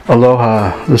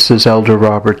Aloha, this is Elder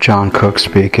Robert John Cook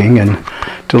speaking and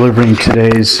delivering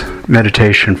today's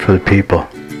meditation for the people.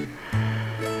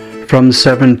 From the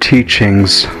 7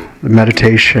 teachings, the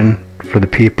meditation for the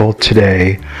people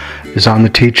today is on the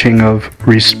teaching of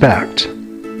respect.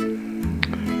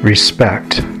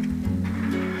 Respect.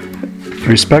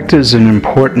 Respect is an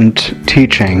important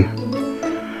teaching,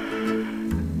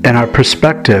 and our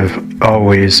perspective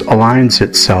always aligns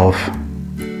itself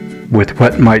with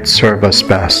what might serve us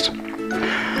best.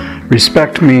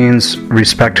 Respect means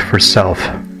respect for self.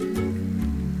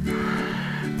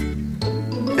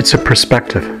 It's a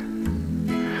perspective.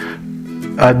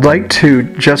 I'd like to,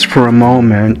 just for a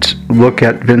moment, look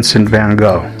at Vincent van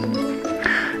Gogh.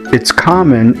 It's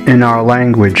common in our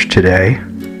language today,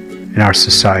 in our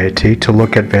society, to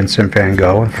look at Vincent van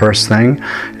Gogh, and first thing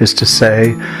is to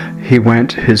say he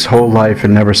went his whole life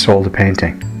and never sold a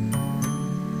painting.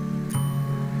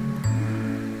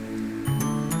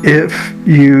 If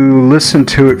you listen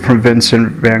to it from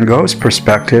Vincent van Gogh's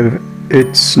perspective,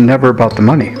 it's never about the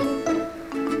money.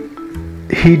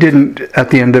 He didn't,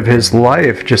 at the end of his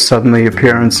life, just suddenly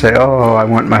appear and say, "Oh, I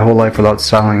went my whole life without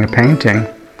selling a painting."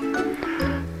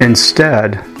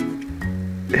 Instead,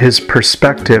 his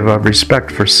perspective of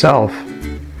respect for self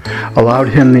allowed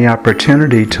him the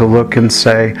opportunity to look and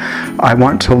say, "I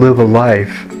want to live a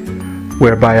life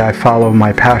whereby I follow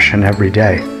my passion every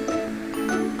day."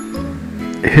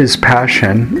 His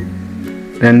passion,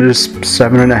 and there's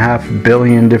 7.5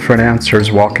 billion different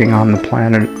answers walking on the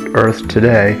planet Earth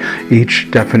today. Each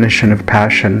definition of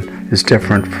passion is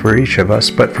different for each of us,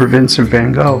 but for Vincent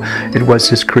van Gogh, it was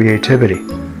his creativity.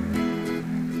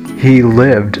 He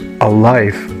lived a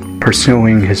life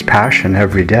pursuing his passion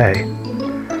every day.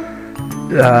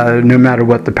 No matter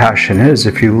what the passion is,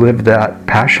 if you live that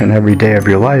passion every day of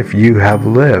your life, you have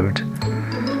lived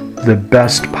the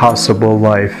best possible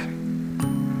life,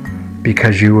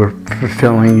 because you were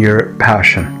fulfilling your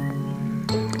passion,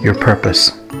 your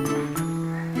purpose,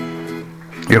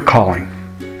 your calling.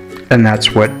 And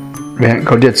that's what Van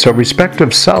Gogh did. So respect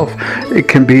of self, it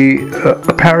can be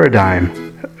a paradigm,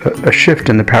 a shift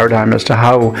in the paradigm as to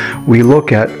how we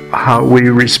look at how we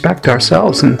respect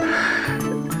ourselves. And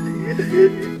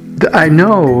I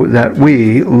know that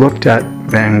we looked at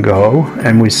Van Gogh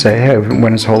and we say, "Hey, he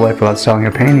went his whole life without selling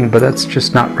a painting," but that's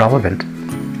just not relevant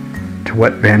to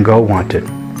what Van Gogh wanted.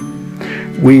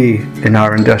 We, in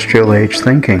our industrial age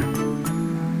thinking,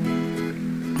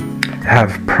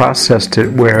 have processed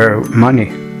it where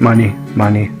money.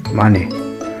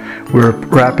 We're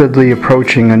rapidly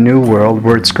approaching a new world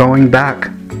where it's going back,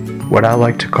 what I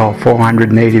like to call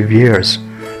 480 years,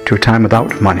 to a time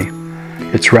without money.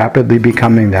 It's rapidly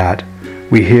becoming that.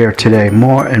 We hear today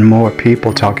more and more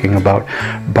people talking about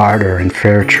barter and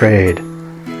fair trade.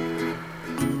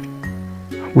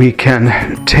 We can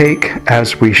take,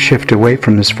 as we shift away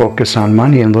from this focus on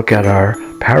money, and look at our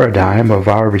paradigm of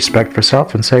our respect for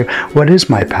self and say, what is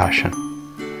my passion?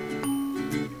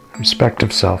 Respect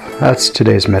of self. That's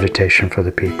today's meditation for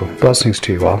the people. Blessings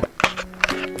to you all.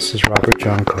 This is Robert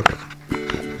John Cook.